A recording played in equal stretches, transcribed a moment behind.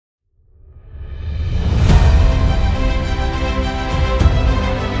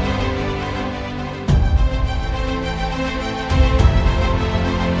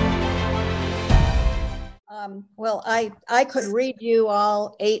I could read you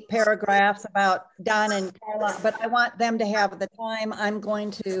all 8 paragraphs about Don and Carla, but I want them to have the time. I'm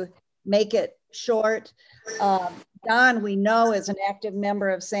going to make it short. Don, we know, is an active member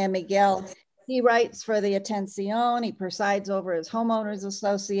of San Miguel. He writes for the Atención. He presides over his homeowners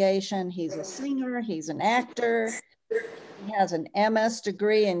association. He's a singer. He's an actor. He has an MS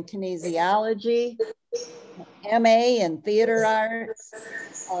degree in kinesiology, MA in theater arts.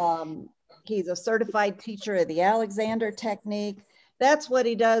 He's a certified teacher of the Alexander technique. That's what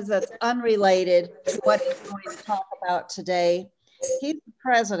he does. That's unrelated to what he's going to talk about today. He's the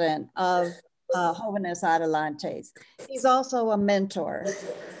president of Jóvenes Adelante. He's also a mentor,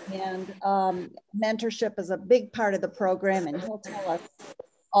 and mentorship is a big part of the program, and he'll tell us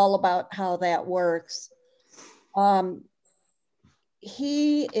all about how that works.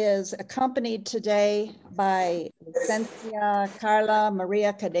 He is accompanied today by Licencia Carla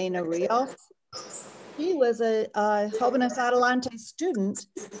Maria Cadena Rios. He was a Jóvenes Adelante student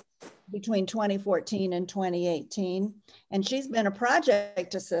between 2014 and 2018, and she's been a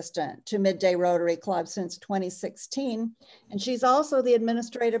project assistant to Mid-Day Rotary Club since 2016, and she's also the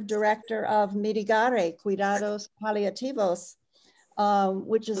administrative director of Mitigare Cuidados Paliativos,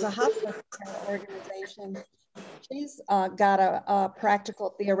 which is a hospital organization. She's got a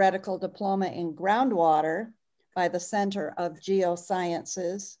practical theoretical diploma in groundwater by the Center of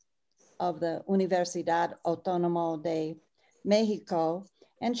Geosciences of the Universidad Autónoma de Mexico.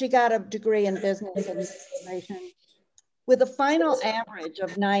 And she got a degree in business administration with a final average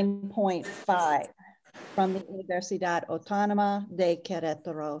of 9.5 from the Universidad Autónoma de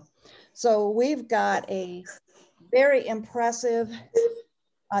Querétaro. So we've got a very impressive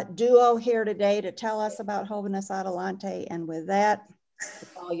duo here today to tell us about Jóvenes Adelante. And with that,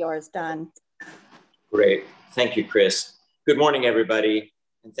 it's all yours, Don. Great. Thank you, Chris. Good morning, everybody.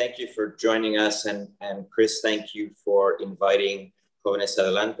 And thank you for joining us. And Chris, thank you for inviting Jóvenes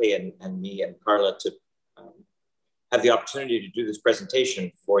Adelante and me and Carla to have the opportunity to do this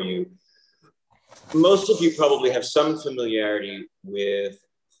presentation for you. Most of you probably have some familiarity with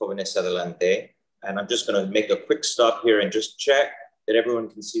Jóvenes Adelante. And I'm just going to make a quick stop here and just check that everyone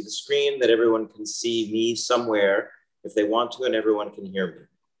can see the screen, that everyone can see me somewhere if they want to, and everyone can hear me.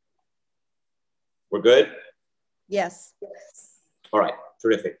 We're good? Yes. All right,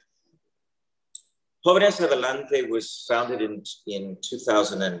 terrific. Jóvenes Adelante was founded in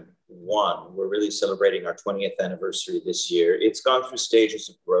 2001. We're really celebrating our 20th anniversary this year. It's gone through stages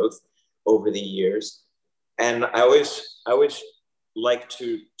of growth over the years. And I always like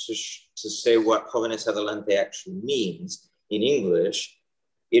to say what Jóvenes Adelante actually means. In English,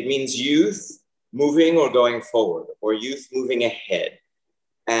 it means youth moving or going forward, or youth moving ahead.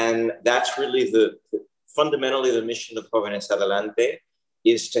 And that's really fundamentally the mission of Jóvenes Adelante,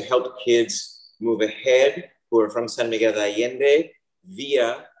 is to help kids move ahead who are from San Miguel de Allende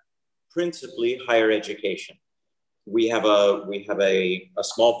via principally higher education. We have a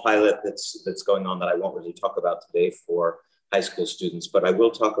small pilot that's going on that I won't really talk about today for high school students, but I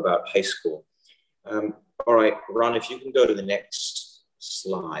will talk about high school. All right, Ron, if you can go to the next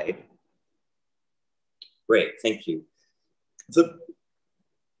slide. Great, thank you. The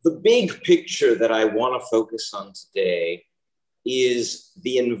big picture that I want to focus on today is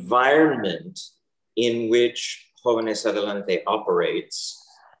the environment in which Jóvenes Adelante operates,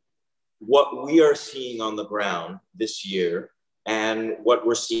 what we are seeing on the ground this year, and what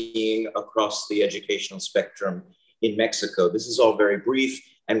we're seeing across the educational spectrum in Mexico. This is all very brief,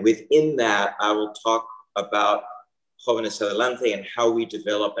 and within that, I will talk about Jóvenes Adelante and how we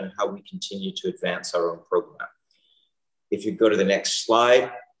develop and how we continue to advance our own program. If you go to the next slide,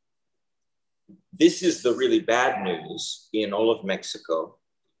 this is the really bad news in all of Mexico,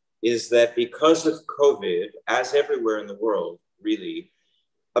 is that because of COVID, as everywhere in the world, really,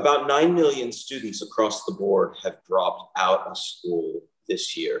 about 9 million students across the board have dropped out of school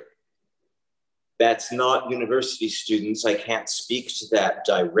this year. That's not university students. I can't speak to that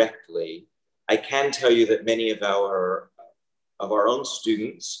directly. I can tell you that many of our own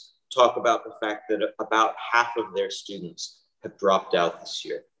students talk about the fact that about half of their students have dropped out this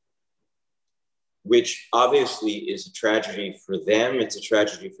year, which obviously is a tragedy for them. It's a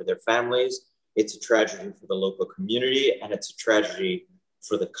tragedy for their families. It's a tragedy for the local community, and it's a tragedy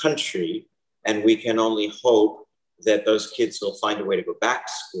for the country. And we can only hope that those kids will find a way to go back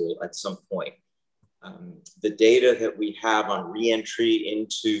to school at some point. The data that we have on re-entry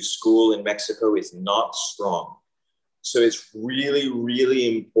into school in Mexico is not strong. So it's really,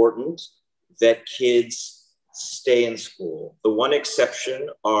 really important that kids stay in school. The one exception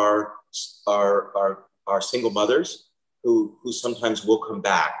are single mothers who sometimes will come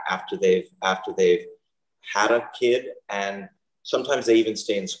back after they've had a kid, and sometimes they even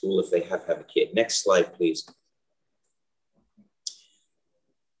stay in school if they have a kid. Next slide, please.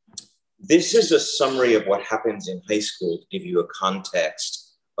 This is a summary of what happens in high school to give you a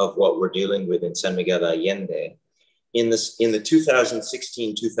context of what we're dealing with in San Miguel de Allende. In the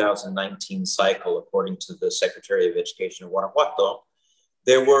 2016-2019 cycle, according to the Secretary of Education of Guanajuato,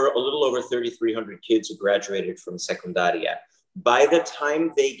 there were a little over 3,300 kids who graduated from secundaria. By the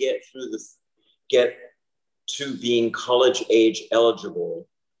time they get to being college age eligible,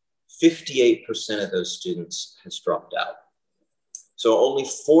 58% of those students has dropped out. So only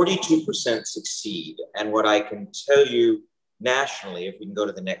 42% succeed. And what I can tell you nationally, if we can go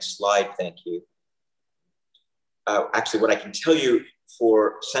to the next slide, thank you. Actually, what I can tell you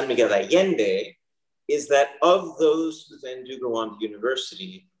for San Miguel de Allende is that of those who then do go on to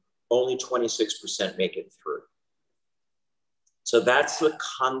university, only 26% make it through. So that's the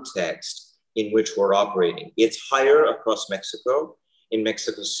context in which we're operating. It's higher across Mexico. In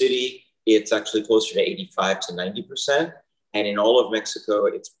Mexico City, it's actually closer to 85 to 90%. And in all of Mexico,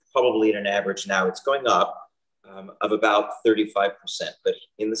 it's probably at an average now, it's going up of about 35%. But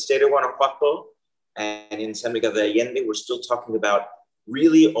in the state of Guanajuato and in San Miguel de Allende, we're still talking about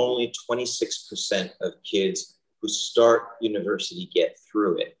really only 26% of kids who start university get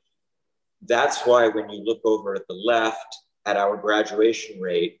through it. That's why when you look over at the left at our graduation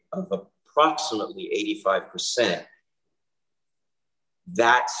rate of approximately 85%,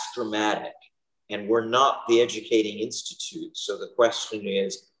 that's dramatic. And we're not the educating institute. So the question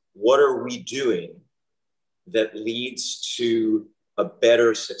is, what are we doing that leads to a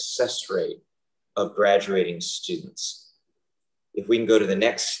better success rate of graduating students? If we can go to the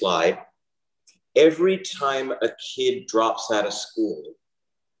next slide, every time a kid drops out of school,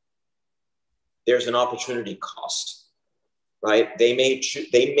 there's an opportunity cost, right? They may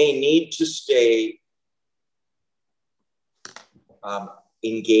need to stay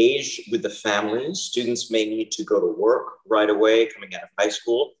engaged with the families. Students may need to go to work right away coming out of high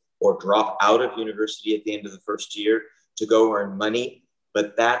school or drop out of university at the end of the first year to go earn money.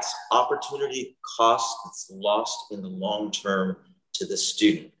 But that's opportunity cost that's lost in the long term to the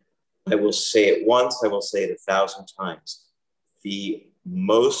student. I will say it once, I will say it 1,000 times. The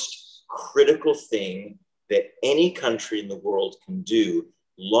most critical thing that any country in the world can do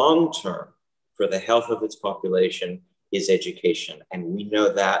long term for the health of its population is education. And we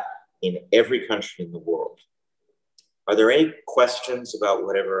know that in every country in the world. Are there any questions about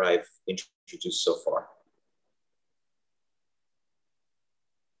whatever I've introduced so far?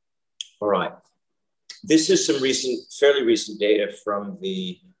 All right. This is some fairly recent data from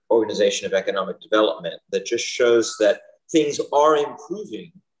the Organization of Economic Development that just shows that things are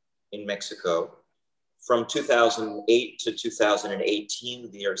improving in Mexico. From 2008 to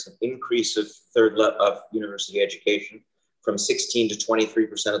 2018, there's an increase of university education from 16 to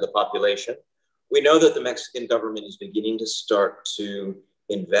 23% of the population. We know that the Mexican government is beginning to start to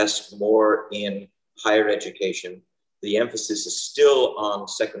invest more in higher education. The emphasis is still on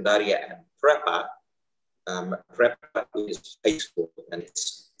secundaria and prepa. Prepa is high school, and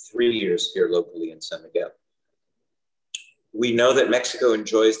it's 3 years here locally in San Miguel. We know that Mexico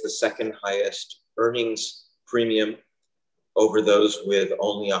enjoys the second highest earnings premium over those with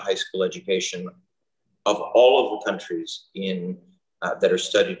only a high school education of all of the countries that are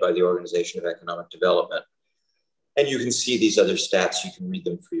studied by the Organization of Economic Development. And you can see these other stats, you can read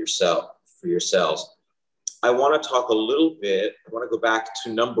them for yourselves. I want to talk a little bit, I want to go back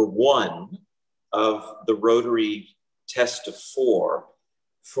to number 1 of the Rotary test of 4.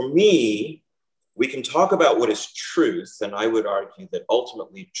 For me, we can talk about what is truth, and I would argue that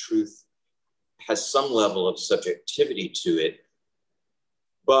ultimately truth has some level of subjectivity to it.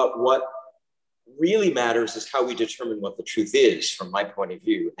 But what really matters is how we determine what the truth is from my point of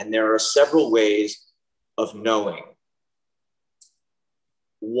view. And there are several ways of knowing.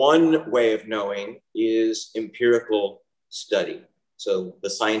 One way of knowing is empirical study. So the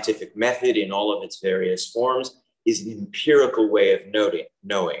scientific method in all of its various forms is an empirical way of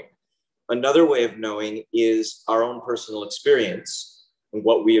knowing. Another way of knowing is our own personal experience and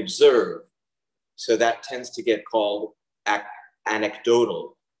what we observe. So that tends to get called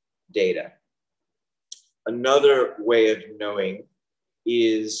anecdotal data. Another way of knowing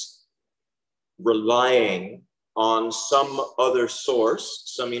is relying on some other source,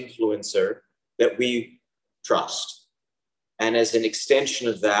 some influencer that we trust. And as an extension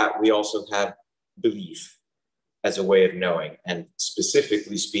of that, we also have belief as a way of knowing. And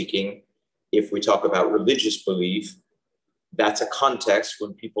specifically speaking, if we talk about religious belief, that's a context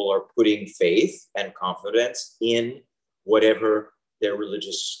when people are putting faith and confidence in whatever their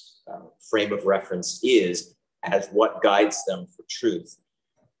religious frame of reference is as what guides them for truth.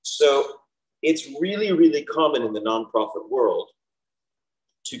 So it's really, really common in the nonprofit world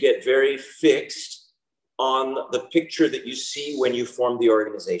to get very fixed on the picture that you see when you form the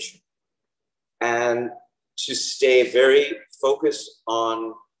organization, and to stay very focused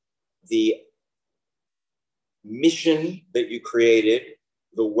on the mission that you created,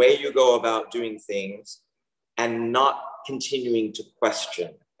 the way you go about doing things, and not continuing to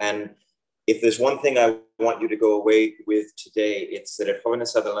question. And if there's one thing I want you to go away with today, it's that at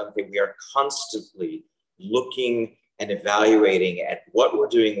Jóvenes Adelante, we are constantly looking and evaluating at what we're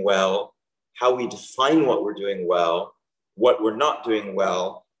doing well, how we define what we're doing well, what we're not doing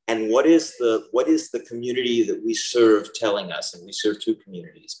well, and what is the community that we serve telling us. And we serve two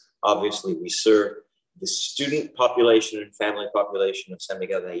communities. Obviously, we serve the student population and family population of San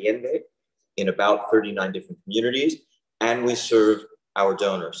Miguel de Allende in about 39 different communities, and we serve our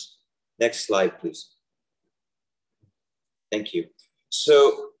donors. Next slide, please. Thank you.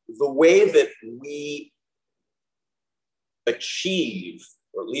 So the way that we achieve,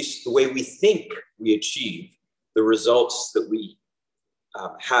 or at least the way we think we achieve, the results that we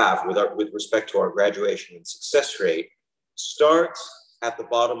have with respect to our graduation and success rate starts at the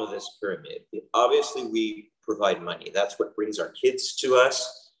bottom of this pyramid. Obviously, we provide money. That's what brings our kids to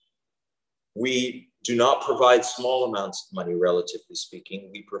us. We do not provide small amounts of money, relatively speaking.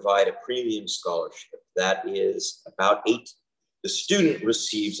 We provide a premium scholarship. That is about the student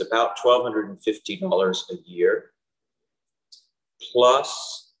receives about $1,250 a year,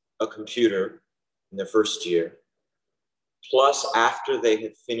 plus a computer in their first year, plus after they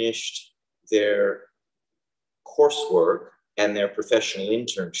have finished their coursework and their professional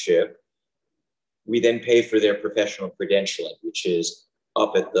internship, we then pay for their professional credentialing, which is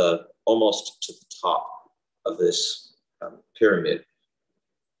up at almost to the top of this pyramid.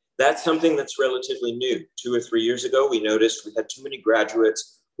 That's something that's relatively new. 2 or 3 years ago, we noticed we had too many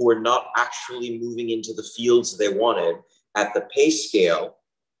graduates who were not actually moving into the fields they wanted at the pay scale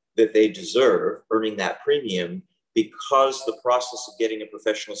that they deserve, earning that premium, because the process of getting a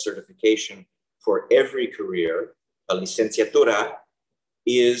professional certification for every career, a licenciatura,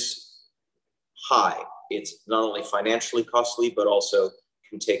 is high. It's not only financially costly, but also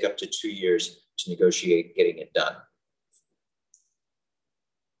can take up to 2 years to negotiate getting it done.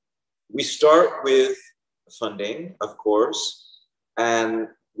 We start with funding, of course, and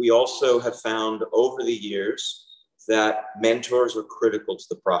we also have found over the years that mentors are critical to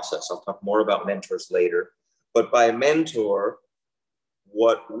the process. I'll talk more about mentors later, but by a mentor,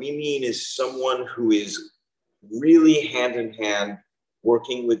 what we mean is someone who is really hand in hand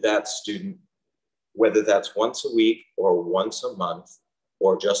working with that student, whether that's once a week or once a month,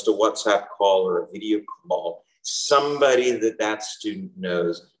 or just a WhatsApp call or a video call, somebody that student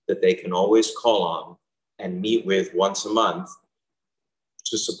knows that they can always call on and meet with once a month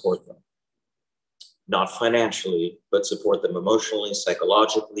to support them. Not financially, but support them emotionally,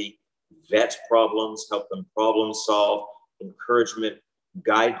 psychologically, vet problems, help them problem solve, encouragement,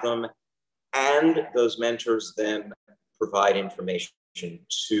 guide them. And those mentors then provide information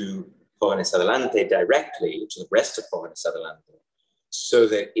to Jóvenes Adelante directly, to the rest of Jóvenes Adelante, so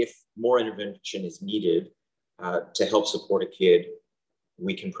that if more intervention is needed to help support a kid,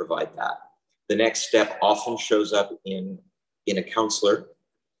 we can provide that. The next step often shows up in a counselor.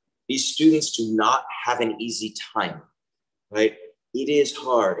 These students do not have an easy time, right? It is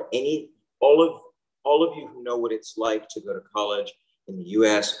hard. All of you who know what it's like to go to college in the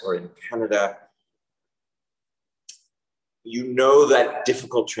US or in Canada, you know that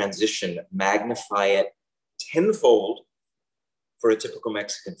difficult transition. Magnify it tenfold for a typical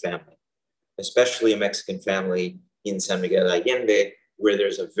Mexican family, especially a Mexican family in San Miguel de Allende, where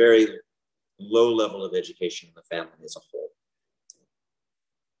there's a very low level of education in the family as a whole.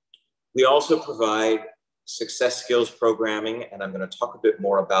 We also provide success skills programming, and I'm going to talk a bit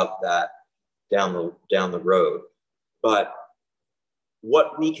more about that down the road. But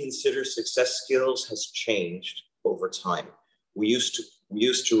what we consider success skills has changed over time. We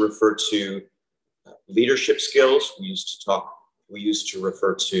used to refer to leadership skills. We used to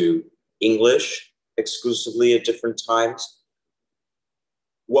refer to English exclusively at different times.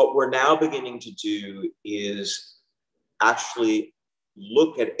 What we're now beginning to do is actually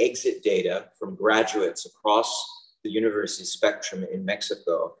look at exit data from graduates across the university spectrum in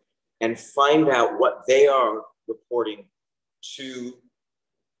Mexico and find out what they are reporting to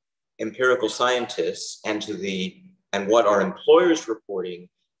empirical scientists and what our employers reporting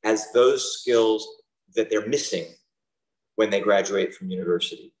as those skills that they're missing when they graduate from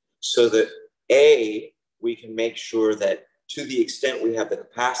university, so that A, we can make sure that to the extent we have the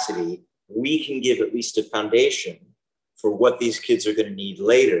capacity, we can give at least a foundation for what these kids are going to need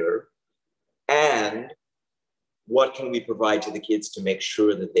later, and what can we provide to the kids to make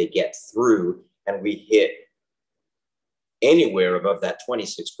sure that they get through and we hit anywhere above that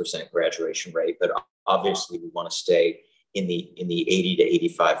 26% graduation rate. But obviously we want to stay in the 80 to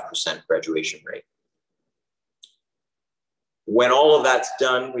 85% graduation rate. When all of that's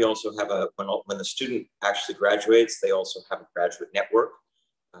done, we also have when the student actually graduates, they also have a graduate network.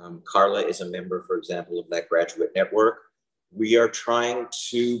 Carla is a member, for example, of that graduate network. We are trying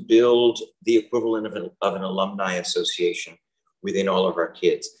to build the equivalent of an alumni association within all of our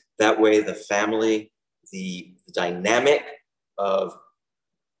kids. That way, the family, the dynamic of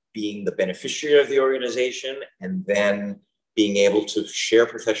being the beneficiary of the organization and then being able to share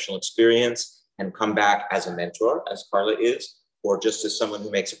professional experience and come back as a mentor, as Carla is, or just as someone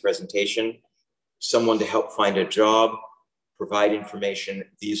who makes a presentation, someone to help find a job, provide information.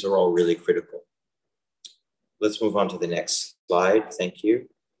 These are all really critical. Let's move on to the next slide. Thank you.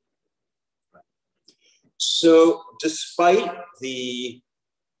 So despite the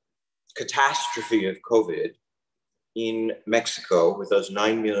catastrophe of COVID in Mexico, with those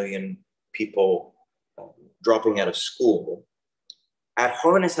 9 million people dropping out of school, at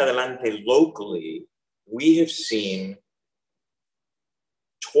Jóvenes Adelante locally, we have seen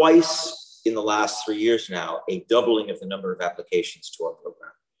twice in the last 3 years now, a doubling of the number of applications to our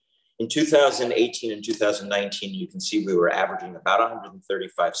program. In 2018 and 2019, you can see we were averaging about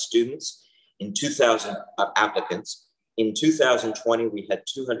 135 students in 2,000 applicants. In 2020, we had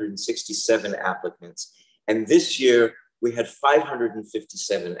 267 applicants. And this year, we had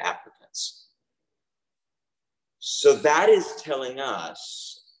 557 applicants. So that is telling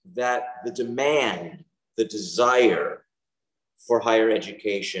us that the demand, the desire for higher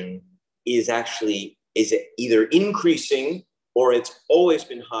education is either increasing or it's always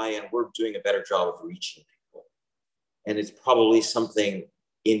been high and we're doing a better job of reaching people. And it's probably something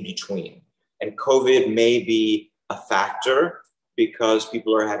in between. And COVID may be a factor because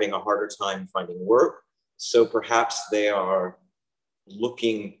people are having a harder time finding work. So perhaps they are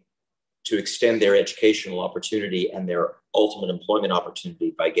looking to extend their educational opportunity and their ultimate employment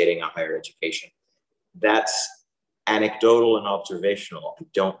opportunity by getting a higher education. That's anecdotal and observational. I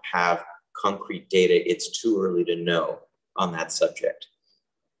don't have concrete data. It's too early to know on that subject.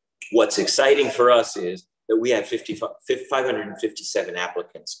 What's exciting for us is that we have 557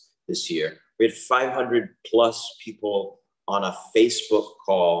 applicants this year. We had 500 plus people on a Facebook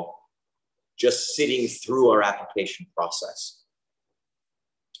call just sitting through our application process.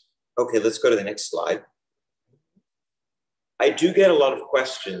 Okay, let's go to the next slide. I do get a lot of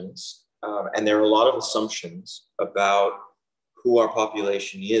questions and there are a lot of assumptions about who our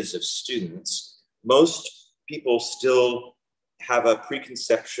population is of students. Most people still have a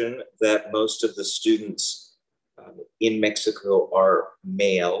preconception that most of the students in Mexico are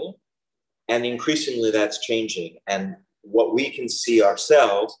male, and increasingly that's changing. And what we can see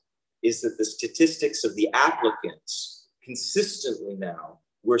ourselves is that the statistics of the applicants consistently now,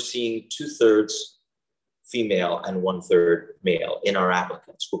 we're seeing 2/3 female and 1/3 male in our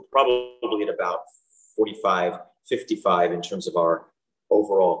applicants. We're probably at about 45, 55 in terms of our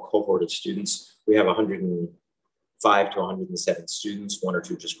overall cohort of students. We have 105 to 107 students, 1 or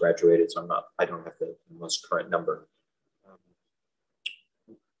 2 just graduated, so I don't have the most current number.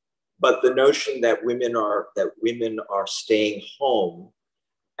 But the notion that women are staying home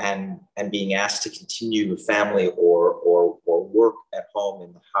and being asked to continue with family or work at home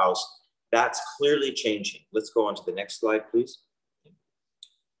in the house, that's clearly changing. Let's go on to the next slide, please.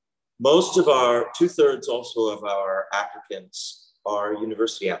 Most of our, 2/3 also of our applicants are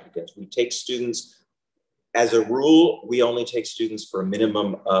university applicants. We take students, as a rule, we only take students for a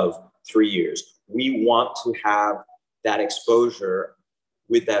minimum of 3 years. We want to have that exposure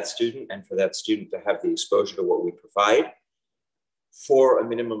with that student and for that student to have the exposure to what we provide for a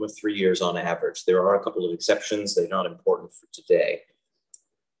minimum of 3 years on average. There are a couple of exceptions. They're not important for today.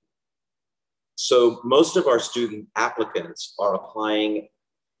 So most of our student applicants are applying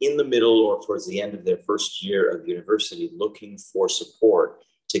in the middle or towards the end of their first year of university, looking for support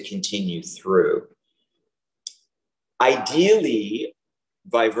to continue through. Ideally,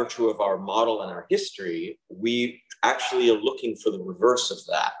 by virtue of our model and our history, we actually are looking for the reverse of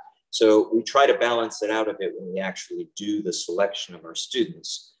that. So we try to balance it out a bit when we actually do the selection of our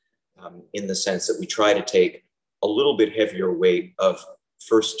students, in the sense that we try to take a little bit heavier weight of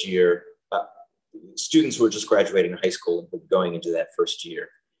first year students who are just graduating high school and going into that first year.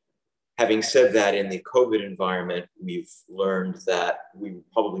 Having said that, in the COVID environment, we've learned that we will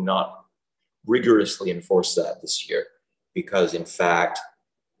probably not rigorously enforce that this year. because in fact,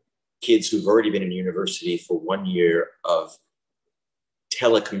 kids who've already been in university for 1 year of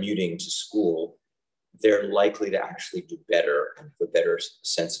telecommuting to school, they're likely to actually do better and have a better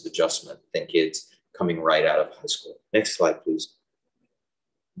sense of adjustment than kids coming right out of high school. Next slide, please.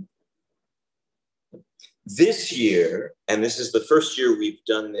 This year, and this is the first year we've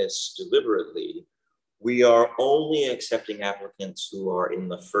done this deliberately, we are only accepting applicants who are in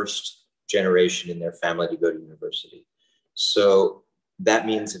the first generation in their family to go to university. So that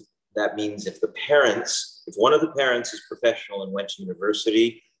means if the parents, if one of the parents is professional and went to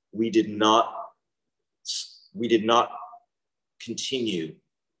university, we did not continue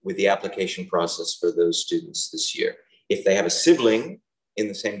with the application process for those students this year. If they have a sibling in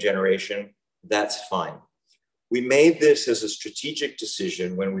the same generation, that's fine. We made this as a strategic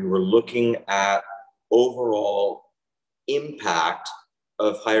decision when we were looking at overall impact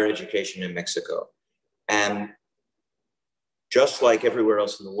of higher education in Mexico. And just like everywhere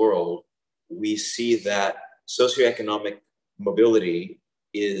else in the world, we see that socioeconomic mobility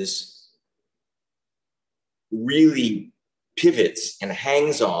is really pivots and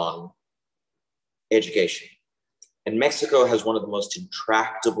hangs on education. And Mexico has one of the most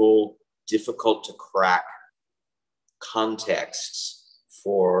intractable, difficult to crack contexts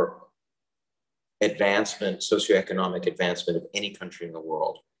for advancement, socioeconomic advancement of any country in the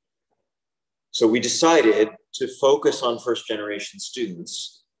world. So we decided to focus on first generation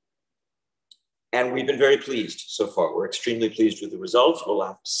students, and we've been very pleased so far. We're extremely pleased with the results. We'll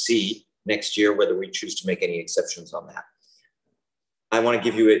have to see next year whether we choose to make any exceptions on that. I want to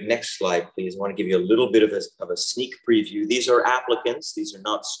give you a next slide, please. I want to give you a little bit of a sneak preview. These are applicants, these are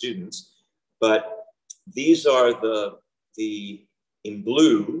not students, but these are in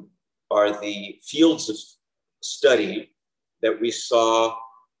blue are the fields of study that we saw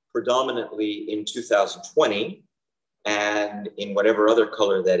predominantly in 2020, and in whatever other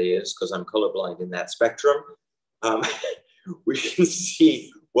color that is, because I'm colorblind in that spectrum, we can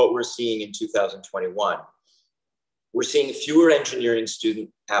see what we're seeing in 2021. We're seeing fewer engineering student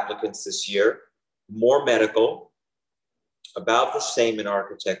applicants this year, more medical, about the same in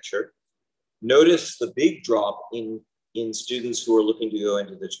architecture. Notice the big drop in students who are looking to go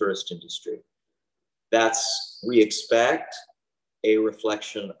into the tourist industry. That's, we expect, a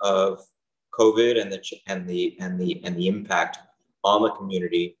reflection of COVID and the impact on the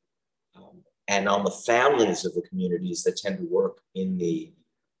community and on the families of the communities that tend to work in the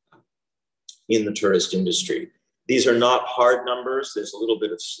tourist industry. These are not hard numbers. There's a little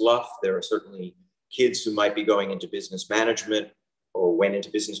bit of slough. There are certainly kids who might be going into business management or went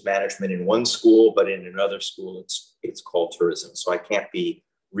into business management in one school, but in another school, it's called tourism. So I can't be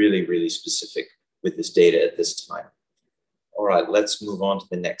really, really specific with this data at this time. All right, let's move on to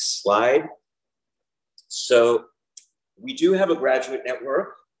the next slide. So we do have a graduate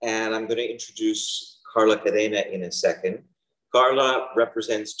network, and I'm going to introduce Carla Cadena in a second. Carla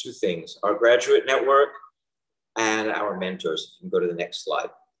represents two things, our graduate network and our mentors. You can go to the next slide.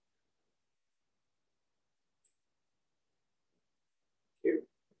 Here.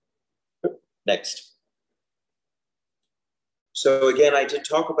 Next. So again, I did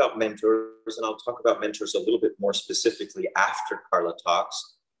talk about mentors, and I'll talk about mentors a little bit more specifically after Carla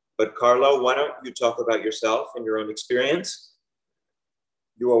talks. But Carla, why don't you talk about yourself and your own experience?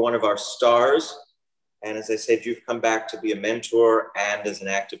 You are one of our stars. And as I said, you've come back to be a mentor and as an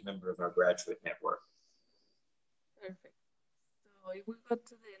active member of our graduate network. Perfect. So if we go to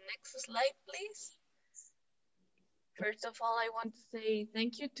the next slide, please. First of all, I want to say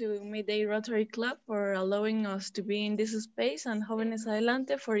thank you to Mid-Day Rotary Club for allowing us to be in this space, and Jóvenes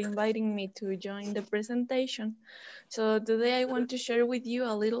Adelante for inviting me to join the presentation. So today I want to share with you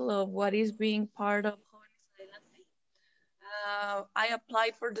a little of what is being part of Jóvenes Adelante. I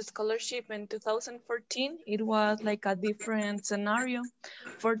applied for the scholarship in 2014. It was like a different scenario.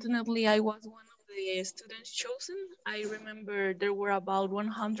 Fortunately, I was one of the students chosen. I remember there were about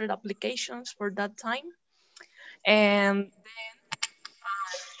 100 applications for that time. And then,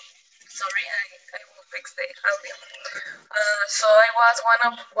 sorry, I will fix the audio. So I was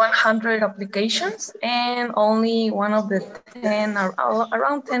one of 100 applications, and only one of the 10,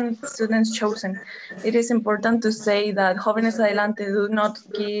 around 10 students chosen. It is important to say that Jóvenes Adelante do not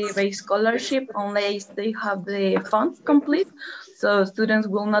give a scholarship unless they have the funds complete. So students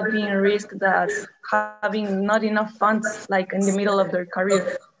will not be in risk that having not enough funds like in the middle of their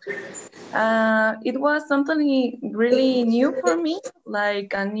career. It was something really new for me,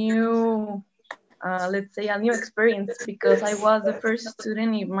 like a new, let's say a new experience, because I was the first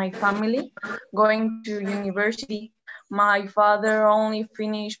student in my family going to university. My father only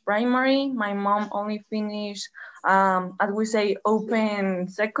finished primary. My mom only finished, as we say, open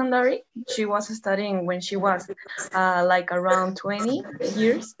secondary. She was studying when she was like around 20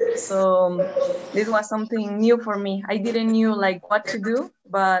 years. So this was something new for me. I didn't knew like what to do,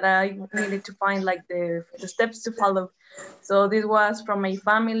 but I needed to find like the steps to follow. So this was from a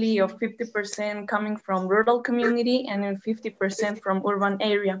family of 50% coming from rural community and then 50% from urban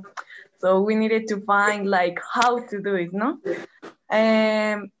area. So we needed to find like how to do it, no?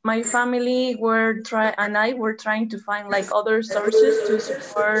 And my family and I were trying to find like other sources to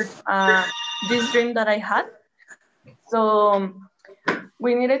support this dream that I had. So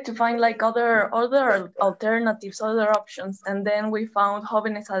we needed to find like other alternatives, other options, and then we found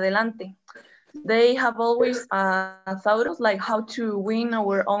Jóvenes Adelante. They have always taught us like how to win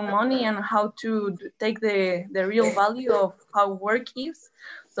our own money and how to take the real value of how work is.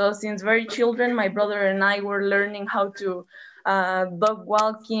 So since very children, my brother and I were learning how to dog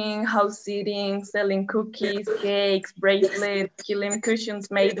walking, house sitting, selling cookies, cakes, bracelets, killing cushions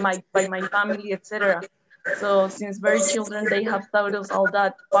made by my family, etc. So since very children, they have taught us all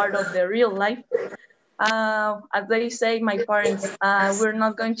that part of the real life. As they say, my parents, we're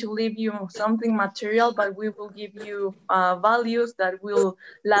not going to leave you something material, but we will give you values that will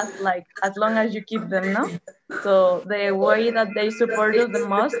last like as long as you keep them, no? So the way that they support us the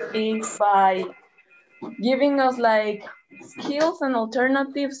most is by giving us like skills and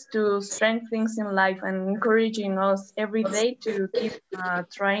alternatives to strengthen things in life and encouraging us every day to keep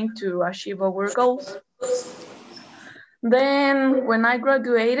trying to achieve our goals. Then when I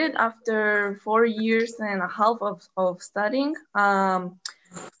graduated after 4 years and a half of studying,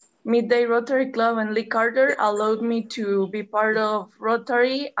 Mid-Day Rotary Club and Lee Carter allowed me to be part of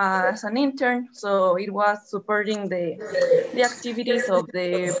Rotary as an intern. So it was supporting the activities of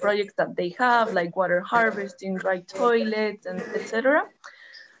the projects that they have, like water harvesting, dry toilets, and etc.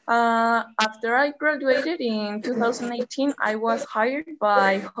 After I graduated in 2018, I was hired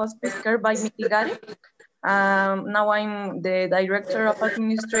by Hospice Care by Mitigare. Now I'm the director of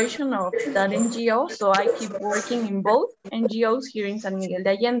administration of that NGO, so I keep working in both NGOs here in San Miguel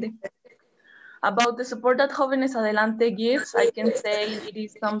de Allende. About the support that Jóvenes Adelante gives, I can say it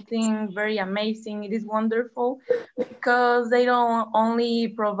is something very amazing. It is wonderful because they don't only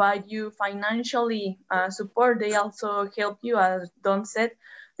provide you financially support, they also help you, as Don said,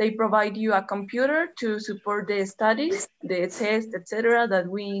 they provide you a computer to support the studies, the tests, etc. that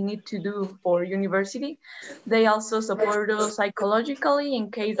we need to do for university. They also support us psychologically in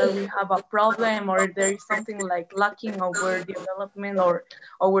case that we have a problem or there is something like lacking our development or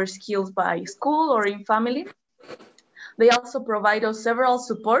our skills by school or in family. They also provide us several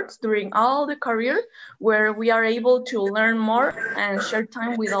supports during all the career where we are able to learn more and share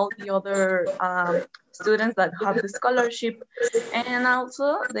time with all the other students that have the scholarship. And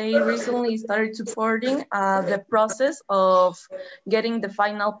also they recently started supporting the process of getting the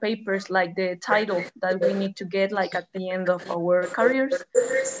final papers, like the title that we need to get like at the end of our careers.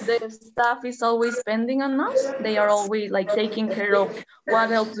 The staff is always pending on us. They are always like taking care of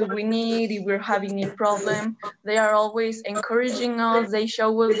what else do we need if we're having a problem. They are always encouraging us. They show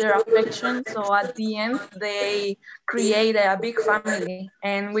us their affection. So at the end, they create a big family.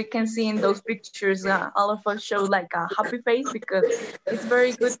 And we can see in those pictures, all of us show like a happy face because it's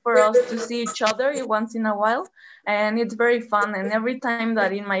very good for us to see each other once in a while. And it's very fun. And every time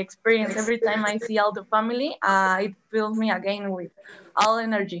that in my experience, every time I see all the family, it fills me again with all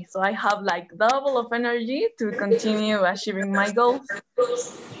energy. So I have like double of energy to continue achieving my goals.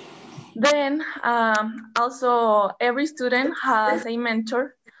 Then also every student has a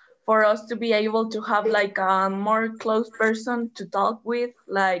mentor for us to be able to have like a more close person to talk with,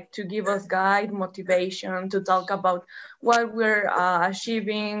 like to give us guide, motivation, to talk about what we're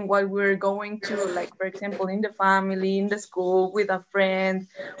achieving, what we're going to, like for example, in the family, in the school, with a friend,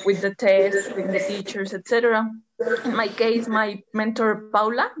 with the test, with the teachers, etc. In my case, my mentor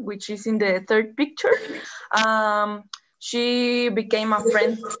Paula, which is in the third picture, she became a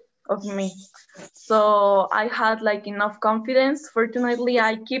friend of me. So I had like enough confidence. Fortunately,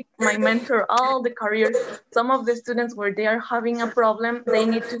 I keep my mentor all the career. Some of the students where they are having a problem, they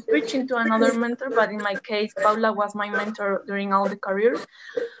need to switch into another mentor. But in my case, Paula was my mentor during all the career.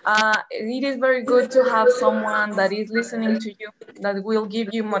 It is very good to have someone that is listening to you, that will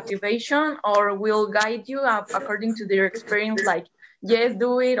give you motivation or will guide you according to their experience, like yes,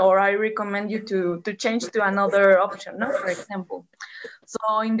 do it, or I recommend you to change to another option, no, for example.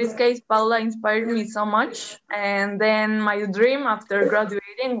 So in this case, Paula inspired me so much. And then my dream after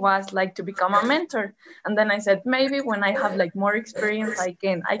graduating was like to become a mentor. And then I said, maybe when I have like more experience, I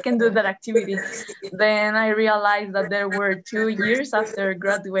can do that activity. Then I realized that there were 2 years after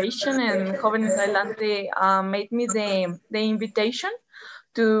graduation, and Jóvenes Adelante made me the invitation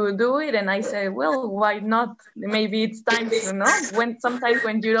to do it, and I say, well, why not? Maybe it's time to know. When sometimes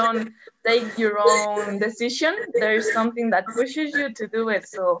when you don't take your own decision, there's something that pushes you to do it.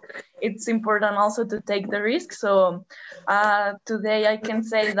 So it's important also to take the risk. So today I can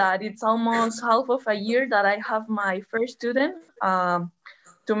say that it's almost half of a year that I have my first student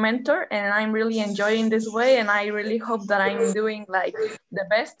to mentor, and I'm really enjoying this way, and I really hope that I'm doing like the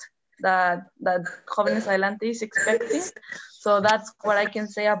best that Jóvenes Adelante is expecting. So that's what I can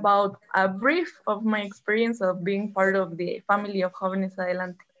say about a brief of my experience of being part of the family of Jóvenes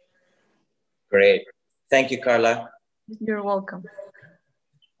Adelante. Great. Thank you, Carla. You're welcome.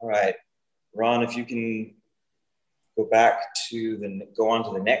 All right. Ron, if you can go on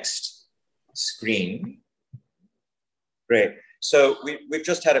to the next screen. Great. So we've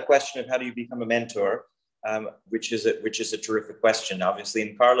just had a question of how do you become a mentor, which is a terrific question. Obviously,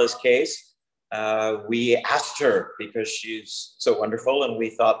 in Carla's case, we asked her because she's so wonderful, and we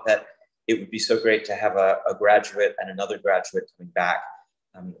thought that it would be so great to have a graduate and another graduate coming back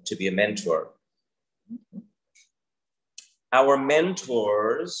to be a mentor. Our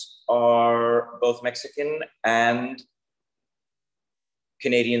mentors are both Mexican and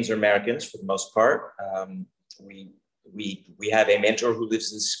Canadians or Americans for the most part. We have a mentor who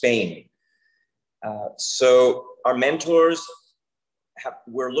lives in Spain. So our mentors,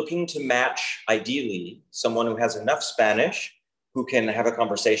 we're looking to match, ideally, someone who has enough Spanish, who can have a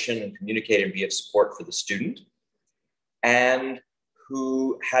conversation and communicate and be of support for the student, and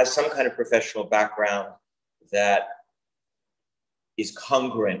who has some kind of professional background that is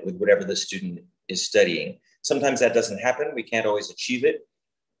congruent with whatever the student is studying. Sometimes that doesn't happen. We can't always achieve it.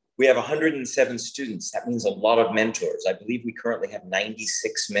 We have 107 students. That means a lot of mentors. I believe we currently have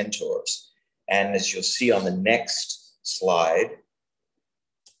 96 mentors. And as you'll see on the next slide,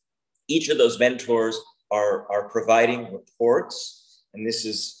 each of those mentors are providing reports. And this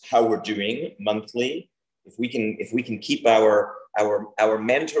is how we're doing monthly. If we can keep our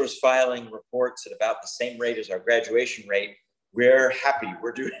mentors filing reports at about the same rate as our graduation rate, we're happy.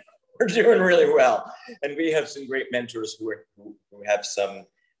 We're doing really well. And we have some great mentors who have some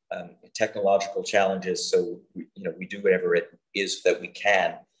technological challenges. So we do whatever it is that we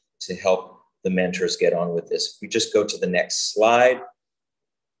can to help the mentors get on with this. If we just go to the next slide.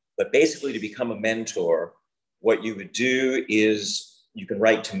 But basically, to become a mentor, what you would do is you can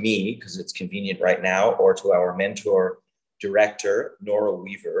write to me because it's convenient right now, or to our mentor director, Nora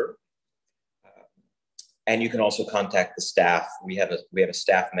Weaver. And you can also contact the staff. We have a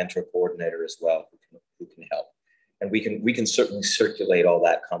staff mentor coordinator as well who can help. And we can certainly circulate all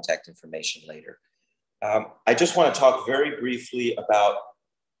that contact information later. I just want to talk very briefly about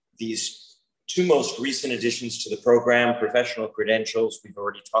these two most recent additions to the program. Professional credentials, we've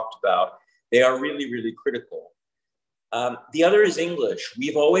already talked about. They are really, really critical. The other is English.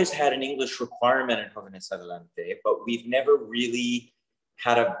 We've always had an English requirement at Jóvenes Adelante, but we've never really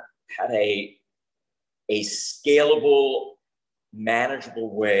had a scalable,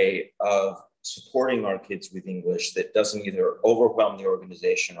 manageable way of supporting our kids with English that doesn't either overwhelm the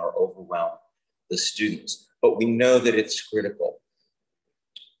organization or overwhelm the students. But we know that it's critical.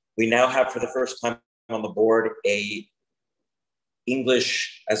 We now have, for the first time on the board, a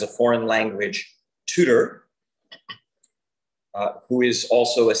English as a foreign language tutor who is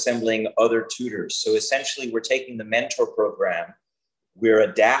also assembling other tutors. So essentially, we're taking the mentor program, we're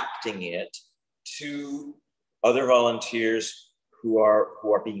adapting it to other volunteers who are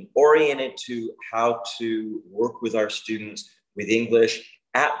being oriented to how to work with our students with English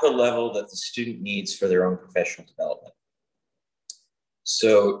at the level that the student needs for their own professional development.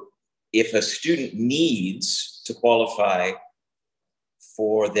 So if a student needs to qualify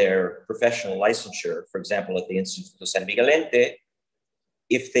for their professional licensure, for example, at the Instituto San Miguelente,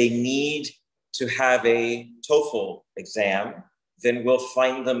 if they need to have a TOEFL exam, then we'll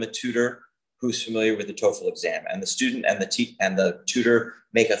find them a tutor who's familiar with the TOEFL exam, and the student and the tutor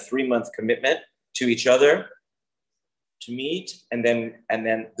make a 3-month commitment to each other to meet, and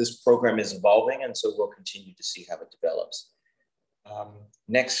then this program is evolving, and so we'll continue to see how it develops.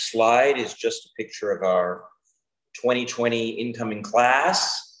 Next slide is just a picture of our 2020 incoming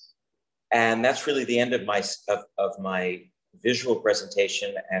class, and that's really the end of my visual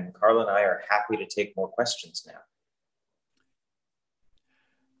presentation, and Carla and I are happy to take more questions now.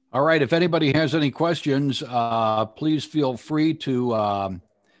 All right. If anybody has any questions, please feel free to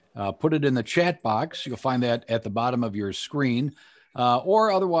put it in the chat box. You'll find that at the bottom of your screen.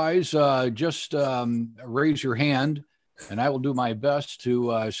 Or otherwise, just raise your hand, and I will do my best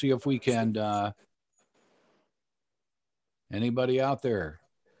to see if we can. Anybody out there?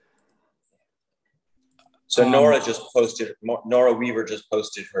 So Nora Weaver just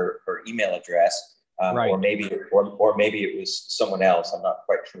posted her email address, right. or maybe it was someone else. I'm not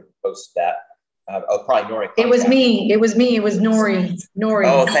quite sure who posted that. Probably Nori. It was me. It was Nori.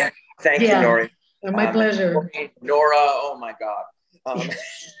 Oh, thank you, Nori. My pleasure. Nora, oh my God.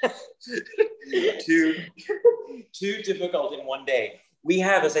 Too difficult in one day. We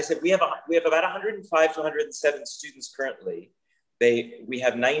have, as I said, we have about 105 to 107 students currently. We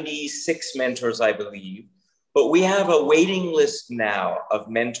have 96 mentors, I believe, but we have a waiting list now of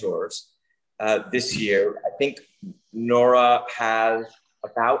mentors this year. I think Nora has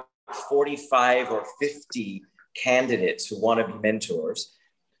about 45 or 50 candidates who want to be mentors.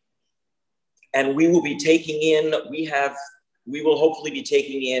 And we will be taking in, we will hopefully be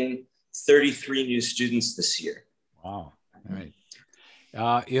taking in 33 new students this year. Wow. All right.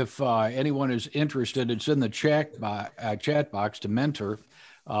 If anyone is interested, it's in the chat box to mentor.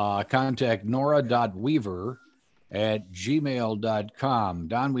 Contact nora.weaver@gmail.com.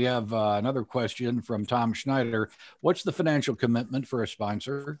 Don, we have another question from Tom Schneider. What's the financial commitment for a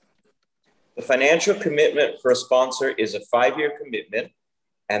sponsor? The financial commitment for a sponsor is a 5-year commitment,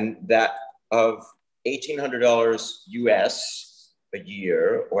 and that of $1,800 US a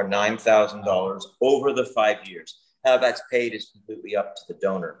year, or $9,000 over the 5 years. How that's paid is completely up to the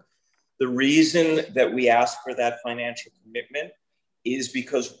donor. The reason that we ask for that financial commitment is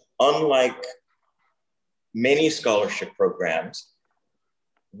because, unlike many scholarship programs,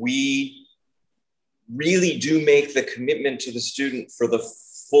 we really do make the commitment to the student for the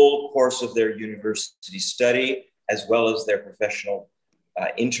full course of their university study, as well as their professional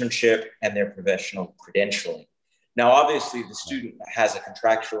internship and their professional credentialing. Now, obviously, the student has a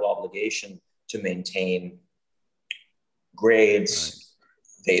contractual obligation to maintain grades.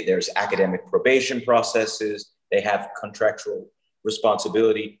 There's academic probation processes. They have contractual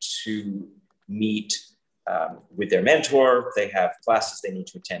responsibility to meet with their mentor. They have classes they need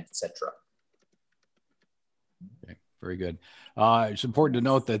to attend, etc. Okay, very good. It's important to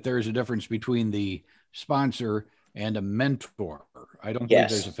note that there is a difference between the sponsor and a mentor. I don't think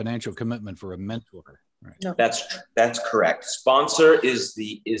there's a financial commitment for a mentor. Right. No. That's correct. Sponsor is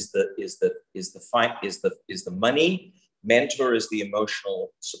the money. Mentor is the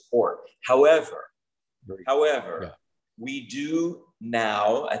emotional support. However, we do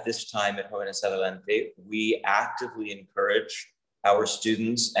now, at this time at Jóvenes Adelante, we actively encourage our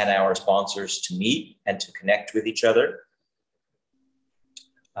students and our sponsors to meet and to connect with each other.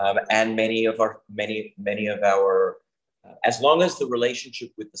 And many of our, as long as the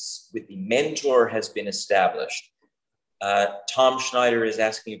relationship with the mentor has been established. Tom Schneider is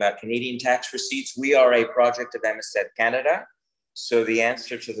asking about Canadian tax receipts. We are a project of amidst Canada. So the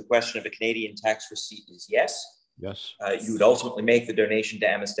answer to the question of a Canadian tax receipt is yes. Yes. You would ultimately make the donation to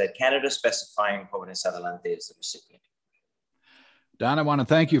amidst Canada, specifying Jóvenes Adelante as the recipient. Don, I want to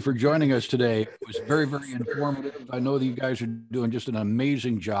thank you for joining us today. It was very, very informative. I know that you guys are doing just an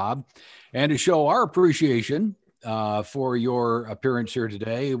amazing job. And to show our appreciation for your appearance here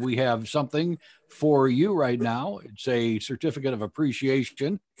today, we have something for you right now. It's a certificate of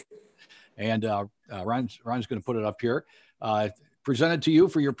appreciation. And Ron's going to put it up here. Presented to you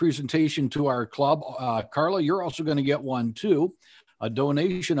for your presentation to our club. Carla, you're also going to get one too. A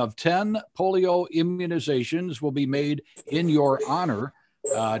donation of 10 polio immunizations will be made in your honor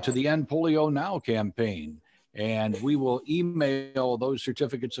to the End Polio Now campaign. And we will email those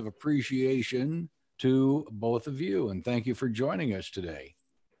certificates of appreciation to both of you. And thank you for joining us today.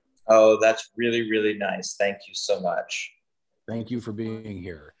 Oh, that's really, really nice. Thank you so much. Thank you for being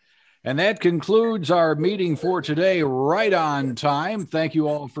here. And that concludes our meeting for today, right on time. Thank you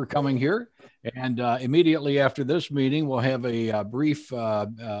all for coming here. And immediately after this meeting, we'll have a brief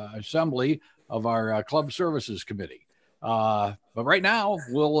assembly of our Club Services Committee. But right now,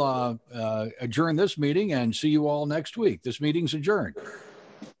 we'll adjourn this meeting and see you all next week. This meeting's adjourned.